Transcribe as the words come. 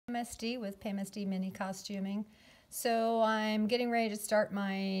MSD with PMSD Mini Costuming. So I'm getting ready to start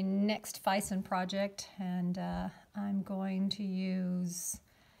my next Phicen project, and I'm going to use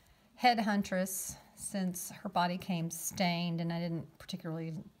Head Huntress since her body came stained and I didn't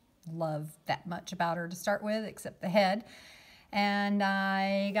particularly love that much about her to start with except the head. And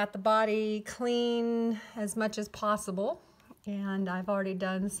I got the body clean as much as possible, and I've already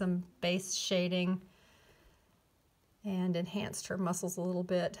done some base shading and enhanced her muscles a little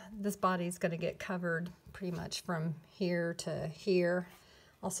bit. This body's going to get covered pretty much from here to here.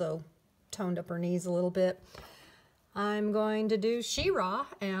 Also toned up her knees a little bit. I'm going to do She-ra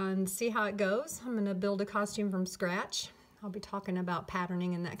and see how it goes. I'm going to build a costume from scratch. I'll be talking about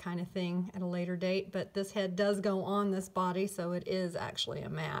patterning and that kind of thing at a later date, but this head does go on this body, so it is actually a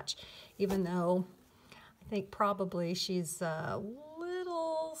match, even though I think probably she's a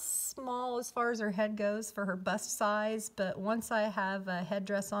little small as far as her head goes for her bust size, but once I have a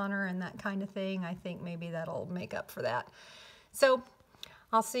headdress on her and that kind of thing, I think maybe that'll make up for that. So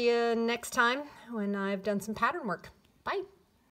I'll see you next time when I've done some pattern work. Bye.